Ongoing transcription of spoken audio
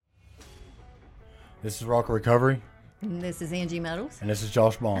This is Rock Recovery. And this is Angie Meadows. And this is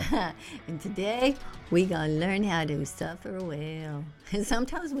Josh Bond. And today we gonna learn how to suffer well. And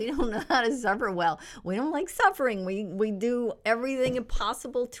sometimes we don't know how to suffer well. We don't like suffering. We do everything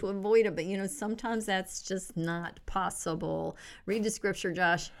possible to avoid it. But sometimes that's just not possible. Read the scripture,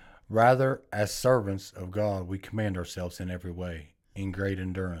 Josh. Rather, as servants of God, we command ourselves in every way, in great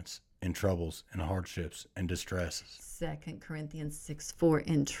endurance, in troubles, in hardships, and distresses. 2 Corinthians 6:4,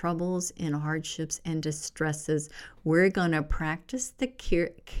 in troubles, in hardships, and distresses, we're going to practice the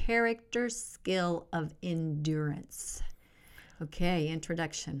character skill of endurance. Okay,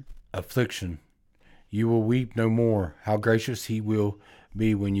 introduction. Affliction. You will weep no more. How gracious he will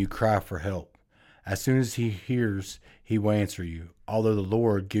be when you cry for help. As soon as he hears, he will answer you. Although the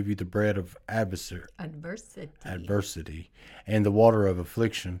Lord give you the bread of adversity and the water of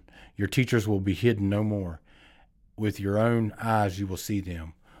affliction, your teachers will be hidden no more. With your own eyes you will see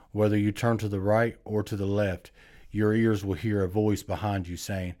them. Whether you turn to the right or to the left, your ears will hear a voice behind you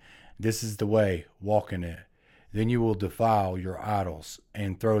saying, "This is the way, walk in it." Then you will defile your idols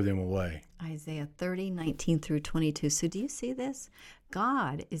and throw them away. Isaiah 30:19 through 22. So do you see this?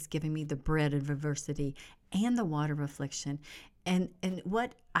 God is giving me the bread of adversity and the water of affliction. And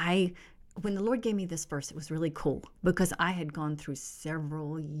when the Lord gave me this verse, it was really cool because I had gone through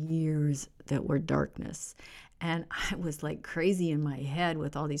several years that were darkness. And I was like crazy in my head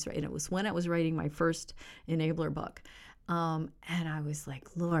with all these, and it was when I was writing my first Enabler book. And I was like,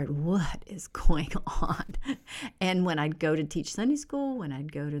 Lord, what is going on? And when I'd go to teach Sunday school, when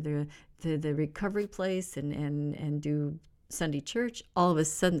I'd go to the recovery place and do Sunday church, all of a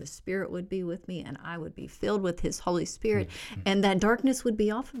sudden the Spirit would be with me and I would be filled with His Holy Spirit and that darkness would be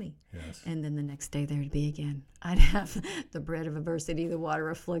off of me. Yes. And then the next day there'd be again. I'd have the bread of adversity, the water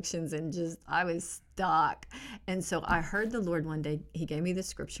of afflictions, and I was stuck. And so I heard the Lord one day, He gave me the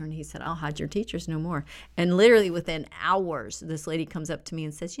scripture and He said, I'll hide your teachers no more. And literally within hours, this lady comes up to me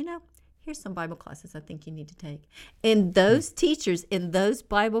and says, here's some Bible classes I think you need to take. And those teachers in those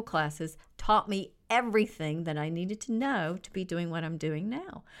Bible classes taught me everything that I needed to know to be doing what I'm doing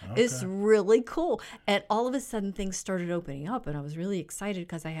now. Okay. It's really cool. And all of a sudden things started opening up and I was really excited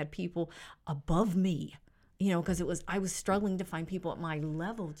because I had people above me, because I was struggling to find people at my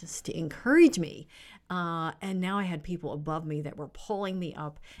level just to encourage me. And now I had people above me that were pulling me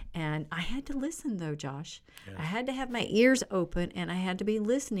up. And I had to listen, though, Josh. Yes. I had to have my ears open, and I had to be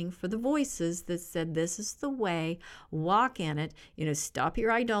listening for the voices that said, this is the way, walk in it. Stop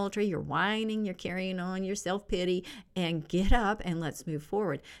your idolatry, your whining, you're carrying on, your self-pity, and get up and let's move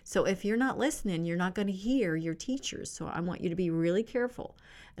forward. So if you're not listening, you're not going to hear your teachers. So I want you to be really careful.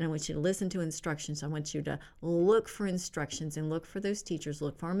 And I want you to listen to instructions. I want you to look for instructions and look for those teachers.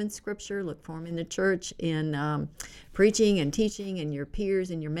 Look for them in Scripture. Look for them in the church, in preaching and teaching, and your peers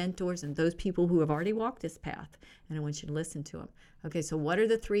and your mentors and those people who have already walked this path. And I want you to listen to them. Okay, so what are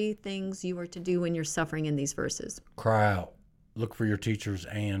the 3 things you are to do when you're suffering in these verses? Cry out. Look for your teachers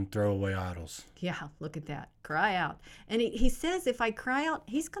and throw away idols. Yeah, look at that. Cry out. And he says if I cry out,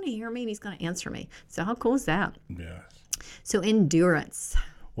 He's going to hear me and He's going to answer me. So how cool is that? Yes. So endurance.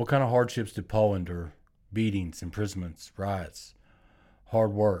 What kind of hardships did Paul endure? Beatings, imprisonments, riots,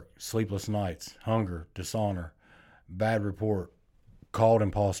 hard work, sleepless nights, hunger, dishonor, bad report, called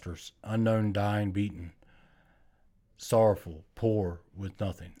impostors, unknown, dying, beaten, sorrowful, poor, with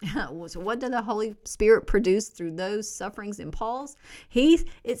nothing. So what did the Holy Spirit produce through those sufferings in Paul's?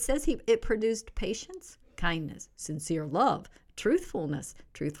 It produced patience, kindness, sincere love, truthfulness,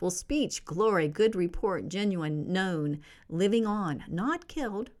 truthful speech, glory, good report, genuine, known, living on, not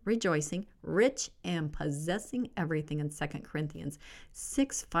killed, rejoicing, rich, and possessing everything in 2 Corinthians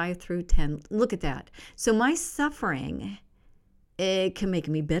 6:5 through 10. Look at that. So my suffering, it can make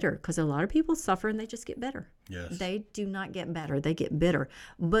me bitter because a lot of people suffer and they just get bitter. Yes. They do not get better. They get bitter.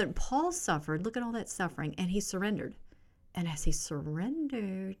 But Paul suffered. Look at all that suffering, and he surrendered. And as he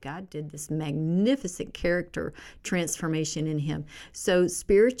surrendered, God did this magnificent character transformation in him. So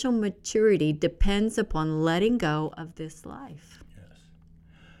spiritual maturity depends upon letting go of this life. Yes.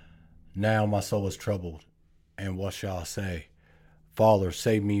 Now my soul is troubled, and what shall I say? Father,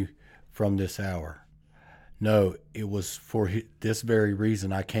 save me from this hour. No, it was for this very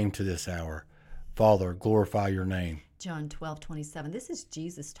reason I came to this hour. Father, glorify your name. John 12:27. This is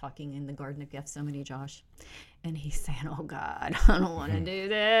Jesus talking in the Garden of Gethsemane, Josh. And He's saying, oh, God, I don't want to do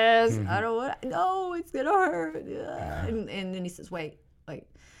this. I don't want to. No, it's going to hurt. And then He says, wait.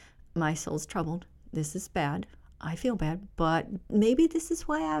 My soul's troubled. This is bad. I feel bad, but maybe this is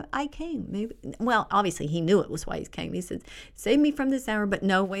why I came. Well, obviously, He knew it was why He came. He said, save me from this hour, but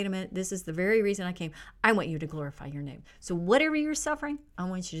no, wait a minute. This is the very reason I came. I want you to glorify your name. So whatever you're suffering, I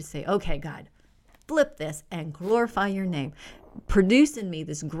want you to say, okay, God, flip this and glorify your name. Produce in me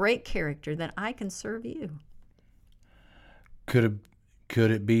this great character that I can serve you. Could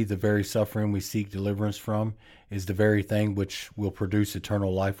it be the very suffering we seek deliverance from is the very thing which will produce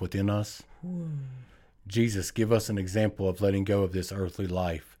eternal life within us? Jesus, give us an example of letting go of this earthly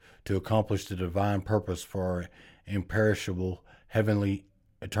life to accomplish the divine purpose for our imperishable heavenly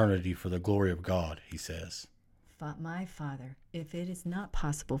eternity for the glory of God, he says. My Father, if it is not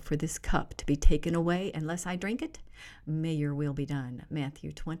possible for this cup to be taken away unless I drink it, may your will be done.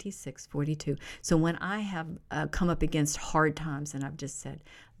 Matthew 26:42. So when I have come up against hard times and I've just said,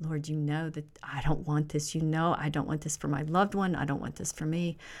 Lord, you know that I don't want this. You know I don't want this for my loved one. I don't want this for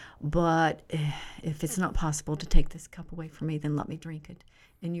me. But if it's not possible to take this cup away from me, then let me drink it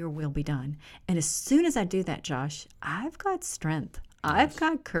and your will be done. And as soon as I do that, Josh, I've got strength. I've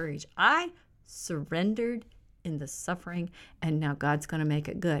got courage. I surrendered in the suffering, and now God's going to make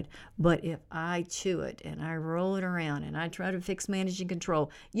it good. But if I chew it and I roll it around and I try to fix, manage, and control,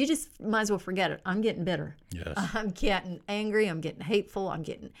 you just might as well forget it. I'm getting bitter. Yes. I'm getting angry. I'm getting hateful.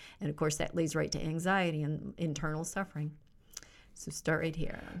 and of course that leads right to anxiety and internal suffering. So start right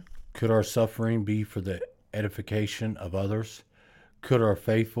here. Could our suffering be for the edification of others? Could our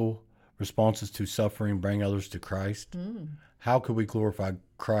faithful responses to suffering bring others to Christ? How could we glorify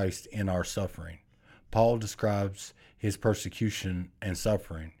Christ in our suffering? Paul describes his persecution and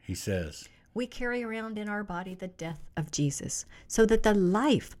suffering. He says, we carry around in our body the death of Jesus, so that the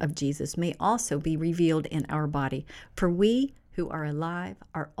life of Jesus may also be revealed in our body. For we who are alive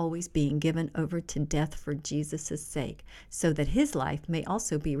are always being given over to death for Jesus' sake, so that his life may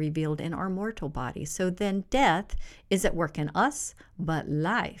also be revealed in our mortal body. So then death is at work in us, but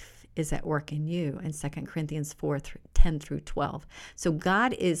life is at work in you, in 2 Corinthians 4:10-12. So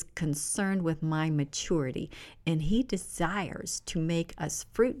God is concerned with my maturity, and he desires to make us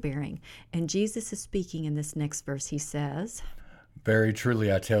fruit-bearing. And Jesus is speaking in this next verse. He says, very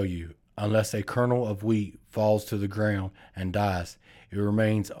truly I tell you, unless a kernel of wheat falls to the ground and dies, it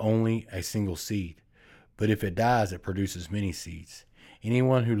remains only a single seed. But if it dies, it produces many seeds.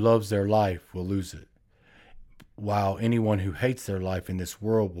 Anyone who loves their life will lose it, while anyone who hates their life in this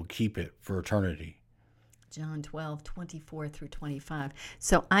world will keep it for eternity. John 12:24-25.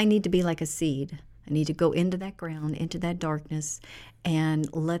 So I need to be like a seed. I need to go into that ground, into that darkness,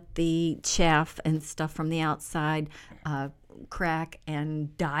 and let the chaff and stuff from the outside crack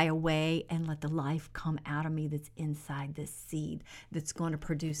and die away, and let the life come out of me that's inside this seed that's going to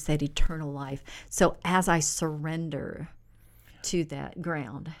produce that eternal life. So as I surrender to that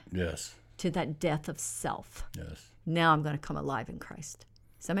ground, yes, to that death of self, yes, now I'm going to come alive in Christ.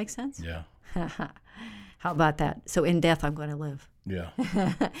 Does that make sense? Yeah. How about that? So in death, I'm going to live. Yeah.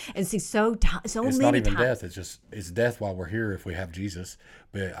 And see, so it's many not even times. death. It's death while we're here if we have Jesus.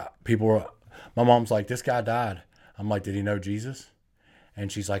 But my mom's like, this guy died. I'm like, did he know Jesus?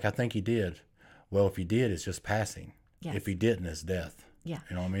 And she's like, I think he did. Well, if he did, it's just passing. Yes. If he didn't, it's death. Yeah.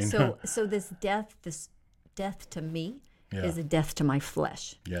 You know what I mean? So this death to me Yeah. is a death to my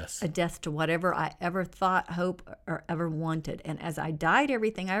flesh. Yes. A death to whatever I ever thought, hope, or ever wanted. And as I died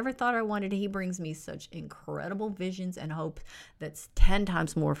everything I ever thought I wanted, he brings me such incredible visions and hope that's 10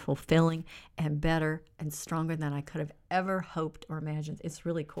 times more fulfilling and better and stronger than I could have ever hoped or imagined. It's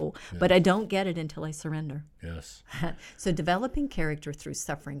really cool. Yes. But I don't get it until I surrender. Yes. So developing character through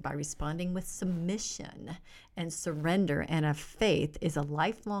suffering by responding with submission and surrender and a faith is a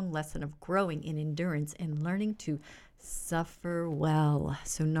lifelong lesson of growing in endurance and learning to suffer well.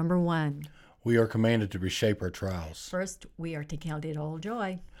 So number 1, We are commanded to reshape our trials. first, we are to count it all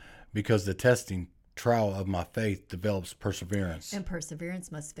joy. Because the testing trial of my faith develops perseverance. And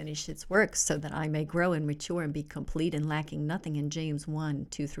perseverance must finish its work so that I may grow and mature and be complete and lacking nothing in James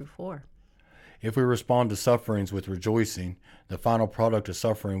 1:2-4. If we respond to sufferings with rejoicing, the final product of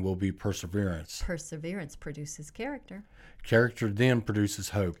suffering will be perseverance. Perseverance produces character. Character then produces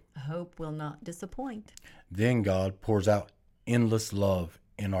hope. Hope will not disappoint. Then God pours out endless love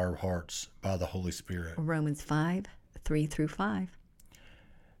in our hearts by the Holy Spirit. Romans 5:3-5.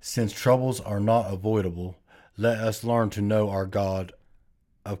 Since troubles are not avoidable, let us learn to know our God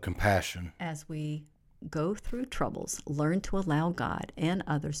of compassion. As we go through troubles, learn to allow God and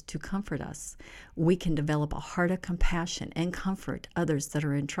others to comfort us. We can develop a heart of compassion and comfort others that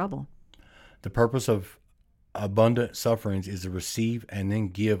are in trouble. The purpose of abundant sufferings is to receive and then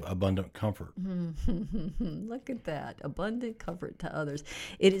give abundant comfort. Look at that. Abundant comfort to others.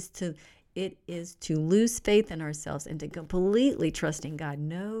 It is to lose faith in ourselves and to completely trust in God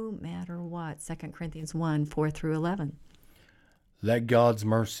no matter what. 2 Corinthians 1:4-11. Let God's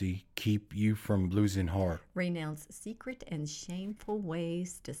mercy keep you from losing heart. Renounce secret and shameful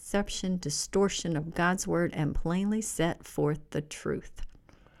ways, deception, distortion of God's word, and plainly set forth the truth.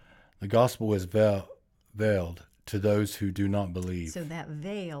 The gospel is veiled to those who do not believe. So that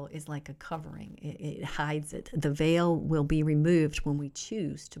veil is like a covering. It hides it. The veil will be removed when we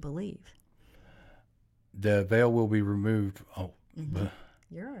choose to believe. The veil will be removed.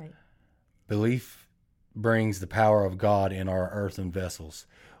 You're right. Belief brings the power of God in our earthen vessels.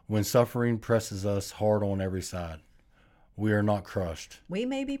 When suffering presses us hard on every side, we are not crushed. We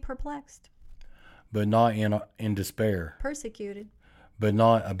may be perplexed, but not in despair. Persecuted, but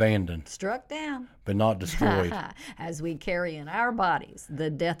not abandoned. Struck down, but not destroyed. As we carry in our bodies the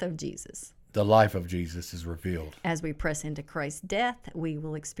death of Jesus. The life of Jesus is revealed. As we press into Christ's death, we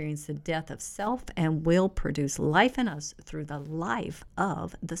will experience the death of self and will produce life in us through the life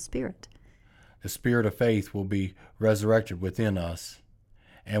of the Spirit. The spirit of faith will be resurrected within us,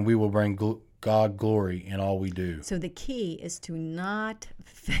 and we will bring God glory in all we do. So the key is to not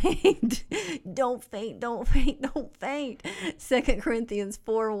faint. Don't faint, don't faint, don't faint. 2 Corinthians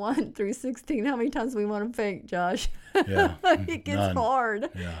 4:1-16. How many times we want to faint, Josh? Yeah. It gets hard.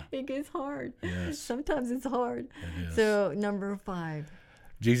 Yeah. It gets hard. Yes. Sometimes it's hard. It is. So number 5.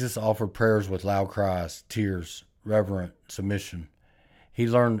 Jesus offered prayers with loud cries, tears, reverent submission. He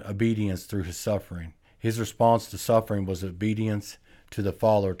learned obedience through his suffering. His response to suffering was obedience to the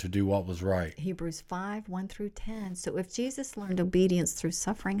Father to do what was right. Hebrews 5:1-10. So if Jesus learned obedience through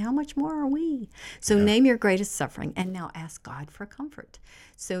suffering, how much more are we? So name your greatest suffering and now ask God for comfort.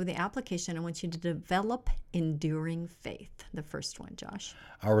 So the application, I want you to develop enduring faith. The first one, Josh.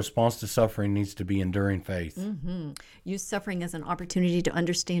 Our response to suffering needs to be enduring faith. Use suffering as an opportunity to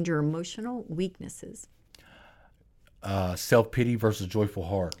understand your emotional weaknesses. Self-pity versus joyful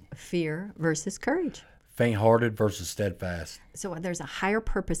heart. Fear versus courage. Faint-hearted versus steadfast. So there's a higher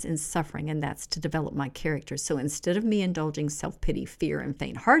purpose in suffering, and that's to develop my character. So instead of me indulging self-pity, fear, and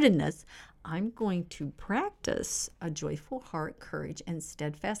faint-heartedness, I'm going to practice a joyful heart, courage, and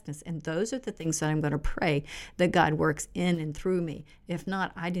steadfastness. And those are the things that I'm going to pray that God works in and through me. If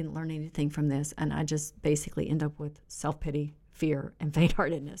not, I didn't learn anything from this, and I just basically end up with self-pity, fear, and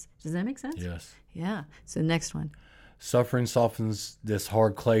faint-heartedness. Does that make sense? Yes. Yeah. So next one. Suffering softens this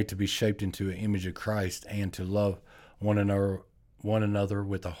hard clay to be shaped into an image of Christ and to love one another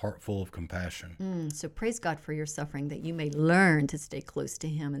with a heart full of compassion. So praise God for your suffering, that you may learn to stay close to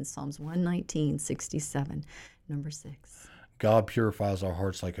him in Psalms 119:67. Number 6. God purifies our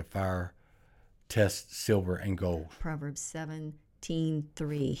hearts like a fire tests silver and gold. Proverbs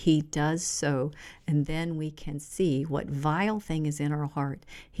 17:3. He does so, and then we can see what vile thing is in our heart.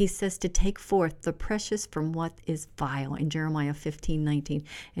 He says to take forth the precious from what is vile in Jeremiah 15:19.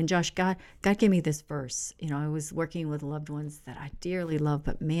 And Josh, God gave me this verse. I was working with loved ones that I dearly love,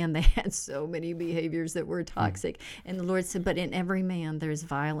 but man, they had so many behaviors that were toxic. And the Lord said, but in every man there's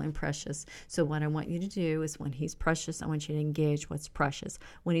vile and precious. So what I want you to do is when he's precious, I want you to engage what's precious.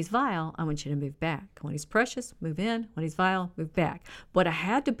 When he's vile, I want you to move back. When he's precious, move in. When he's vile, move back. But I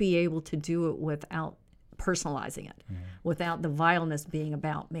had to be able to do it without personalizing it, without the vileness being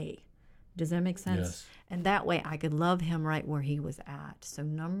about me. Does that make sense? Yes. And that way I could love him right where he was at. So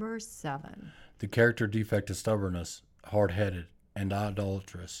number 7. The character defect of stubbornness, hard-headed, and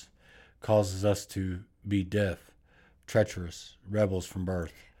idolatrous causes us to be deaf, treacherous, rebels from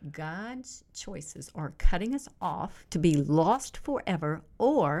birth. God's choices are cutting us off to be lost forever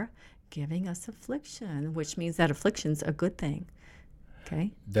or giving us affliction, which means that affliction's a good thing.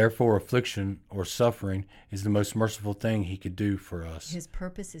 Okay? Therefore, affliction or suffering is the most merciful thing he could do for us. His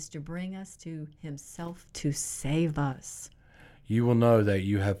purpose is to bring us to himself to save us. You will know that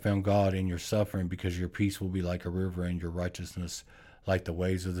you have found God in your suffering because your peace will be like a river and your righteousness like the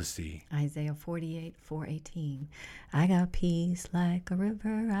waves of the sea. Isaiah 48:4-18. I got peace like a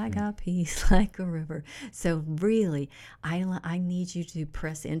river. I got peace like a river. So really, I need you to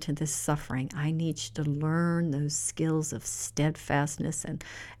press into this suffering. I need you to learn those skills of steadfastness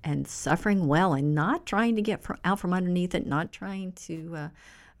and suffering well and not trying to get out from underneath it, not trying to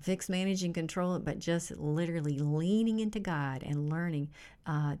fix, manage, and control it, but just literally leaning into God and learning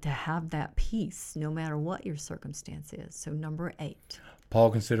to have that peace no matter what your circumstance is. So number 8. Paul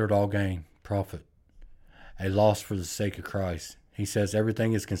considered all gain, profit, a loss for the sake of Christ. He says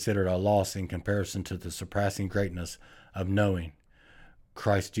everything is considered a loss in comparison to the surpassing greatness of knowing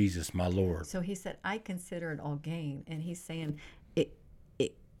Christ Jesus, my Lord. So he said, I consider it all gain. And he's saying,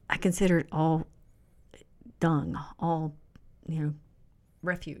 I consider it all dung, all,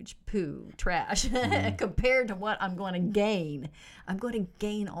 refuge, poo, trash, compared to what I'm going to gain. I'm going to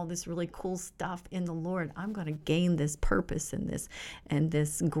gain all this really cool stuff in the Lord. I'm going to gain this purpose and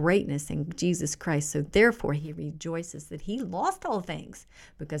this greatness in Jesus Christ. So therefore he rejoices that he lost all things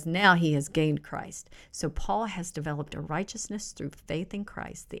because now he has gained Christ. So Paul has developed a righteousness through faith in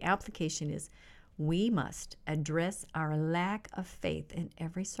Christ. The application is we must address our lack of faith in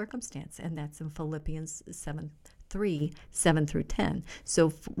every circumstance, and that's in Philippians 7:3, 7 through 10. So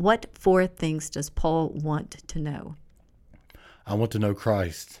what four things does Paul want to know? I want to know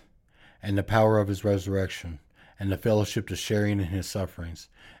Christ and the power of his resurrection and the fellowship to sharing in his sufferings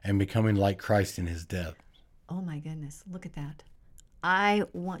and becoming like Christ in his death. Oh my goodness, look at that. I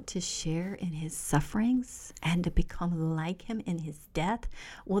want to share in his sufferings and to become like him in his death.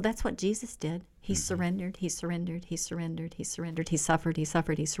 Well, that's what Jesus did. He surrendered, he surrendered, he surrendered, he surrendered, he suffered, he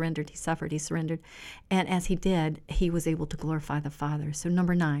suffered, he surrendered, he suffered, he surrendered. And as he did, he was able to glorify the Father. So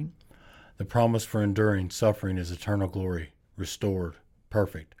number 9. The promise for enduring suffering is eternal glory, restored,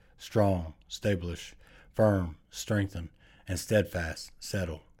 perfect, strong, established, firm, strengthened, and steadfast,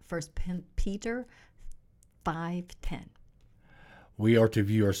 settled. 1 Peter 5:10. We are to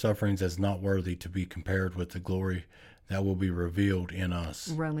view our sufferings as not worthy to be compared with the glory that will be revealed in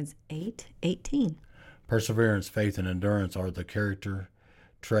us. Romans 8:18. Perseverance, faith, and endurance are the character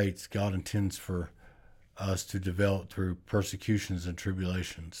traits God intends for us to develop through persecutions and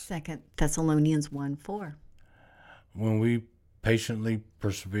tribulations. 2 Thessalonians 1:4. When we patiently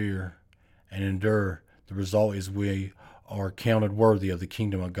persevere and endure, the result is we are counted worthy of the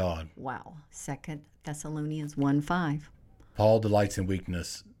kingdom of God. Wow. 2 Thessalonians 1:5. Paul delights in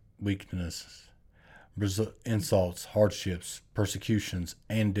weaknesses, insults, hardships, persecutions,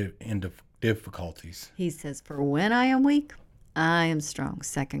 and difficulties. He says, for when I am weak, I am strong.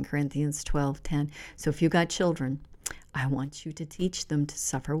 2 Corinthians 12:10. So if you got children, I want you to teach them to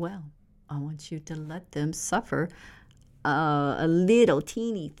suffer well. I want you to let them suffer a little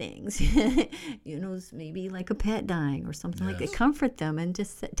teeny things, maybe like a pet dying or something like that. Comfort them and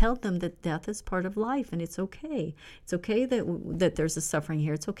just tell them that death is part of life and it's okay. It's okay that there's a suffering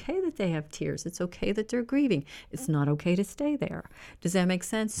here. It's okay that they have tears. It's okay that they're grieving. It's not okay to stay there. Does that make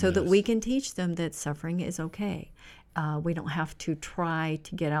sense? So that we can teach them that suffering is okay. We don't have to try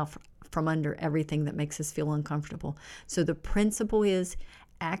to get out from under everything that makes us feel uncomfortable. So the principle is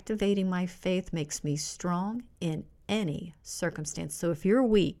activating my faith makes me strong in any circumstance. So if you're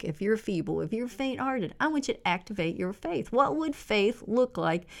weak, if you're feeble, if you're faint-hearted, I want you to activate your faith. What would faith look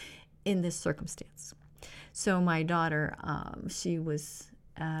like in this circumstance? So my daughter, she was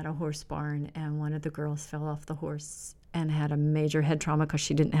at a horse barn and one of the girls fell off the horse and had a major head trauma because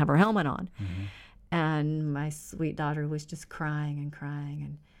she didn't have her helmet on. Mm-hmm. And my sweet daughter was just crying and crying.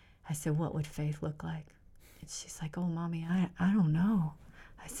 And I said, what would faith look like? And she's like, oh, Mommy, I don't know.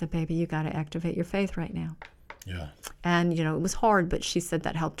 I said, baby, you got to activate your faith right now. Yeah. And, it was hard, but she said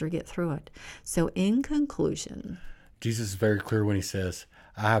that helped her get through it. So in conclusion, Jesus is very clear when he says,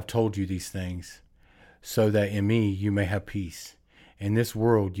 I have told you these things so that in me you may have peace. In this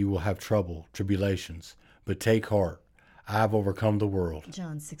world you will have trouble, tribulations, but take heart. I have overcome the world.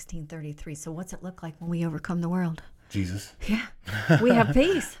 John 16:33. So what's it look like when we overcome the world? Jesus. Yeah. We have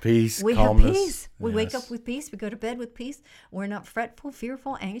peace. Peace, we calmness. have peace. We wake up with peace. We go to bed with peace. We're not fretful,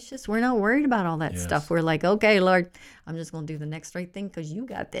 fearful, anxious. We're not worried about all that stuff. We're like, okay, Lord, I'm just going to do the next right thing because you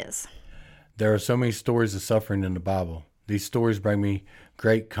got this. There are so many stories of suffering in the Bible. These stories bring me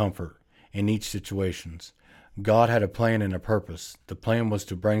great comfort in each situation. God had a plan and a purpose. The plan was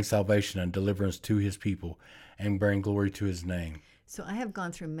to bring salvation and deliverance to his people and bring glory to his name. So I have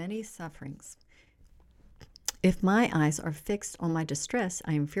gone through many sufferings. If my eyes are fixed on my distress,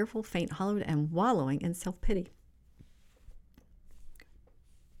 I am fearful, faint-hearted, and wallowing in self-pity.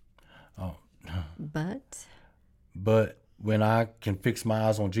 Oh. But when I can fix my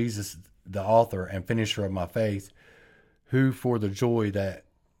eyes on Jesus, the author and finisher of my faith, who for the joy that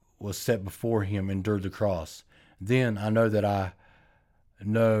was set before him endured the cross, then I know that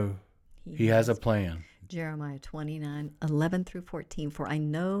he has a plan. Jeremiah 29:11-14. For I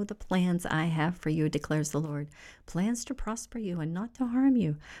know the plans I have for you, declares the Lord. Plans to prosper you and not to harm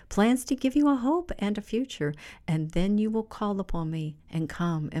you. Plans to give you a hope and a future. And then you will call upon me and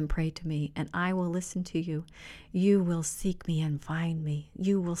come and pray to me, and I will listen to you. You will seek me and find me.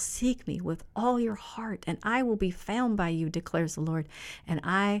 You will seek me with all your heart, and I will be found by you, declares the Lord. And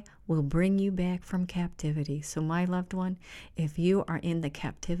I will bring you back from captivity. So my loved one, if you are in the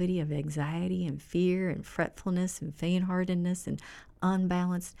captivity of anxiety and fear and fretfulness and faint-heartedness and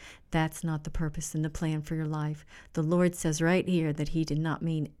unbalanced, that's not the purpose and the plan for your life. The Lord says right here that he did not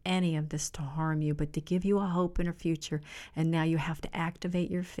mean any of this to harm you, but to give you a hope and a future. And now you have to activate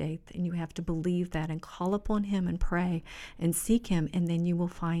your faith, and you have to believe that and call upon him and pray and seek him, and then you will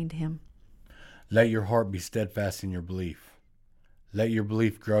find him. Let your heart be steadfast in your belief. Let your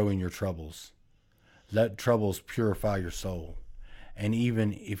belief grow in your troubles. Let troubles purify your soul. And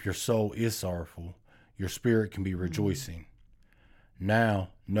even if your soul is sorrowful, your spirit can be rejoicing.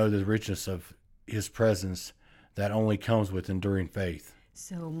 Now know the richness of his presence that only comes with enduring faith.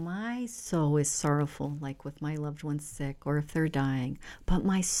 So my soul is sorrowful, like with my loved ones sick or if they're dying, but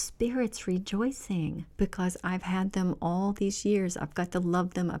my spirit's rejoicing because I've had them all these years. I've got to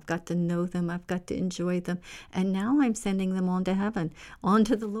love them. I've got to know them. I've got to enjoy them. And now I'm sending them on to heaven, on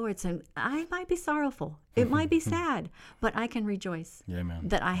to the Lord. So I might be sorrowful. It might be sad, but I can rejoice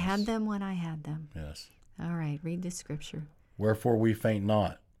that I had them when I had them. Yes. All right, read the scripture. Wherefore we faint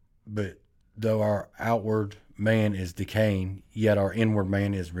not, but though our outward man is decaying, yet our inward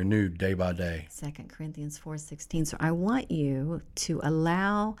man is renewed day by day. 2 Corinthians 4:16. So I want you to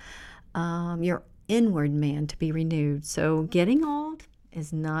allow your inward man to be renewed. So getting old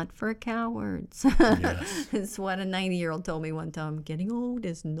is not for cowards. Yes. It's what a 90-year-old told me one time. Getting old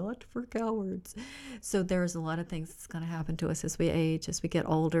is not for cowards. So there's a lot of things that's going to happen to us as we age, as we get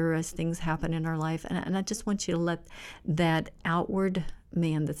older, as things happen in our life. And I just want you to let that outward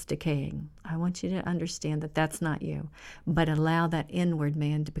man that's decaying, I want you to understand that that's not you, but allow that inward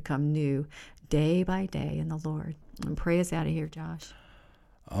man to become new day by day in the Lord. And pray us out of here, Josh.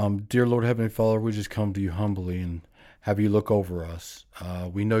 Dear Lord, Heavenly Father, we just come to you humbly and have you look over us.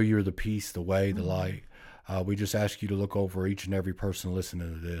 We know you're the peace, the way, the light. We just ask you to look over each and every person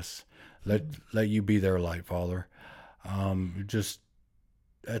listening to this. Let you be their light, Father. Just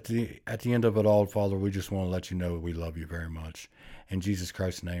at the end of it all, Father, we just want to let you know we love you very much. In Jesus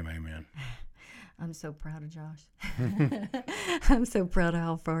Christ's name, amen. I'm so proud of Josh. I'm so proud of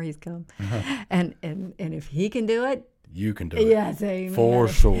how far he's come. And if he can do it, you can do it. Yes, amen. For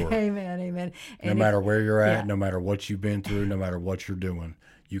sure. Amen, amen. No matter where you're at, no matter what you've been through, no matter what you're doing,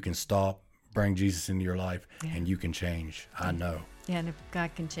 you can stop, bring Jesus into your life, and you can change. I know. Yeah, and if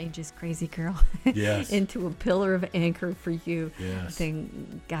God can change this crazy girl into a pillar of anchor for you,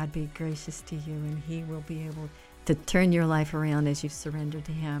 then God be gracious to you, and he will be able to turn your life around as you surrender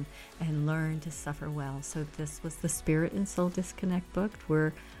to him and learn to suffer well. So this was the Spirit and Soul Disconnect book.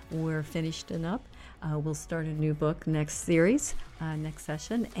 We're finished and up. We'll start a new book next series, next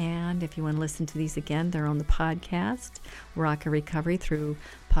session. And if you want to listen to these again, they're on the podcast, Rock and Recovery, through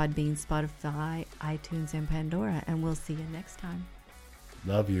Podbean, Spotify, iTunes, and Pandora. And we'll see you next time.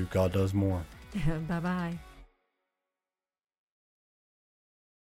 Love you. God does more. Bye-bye.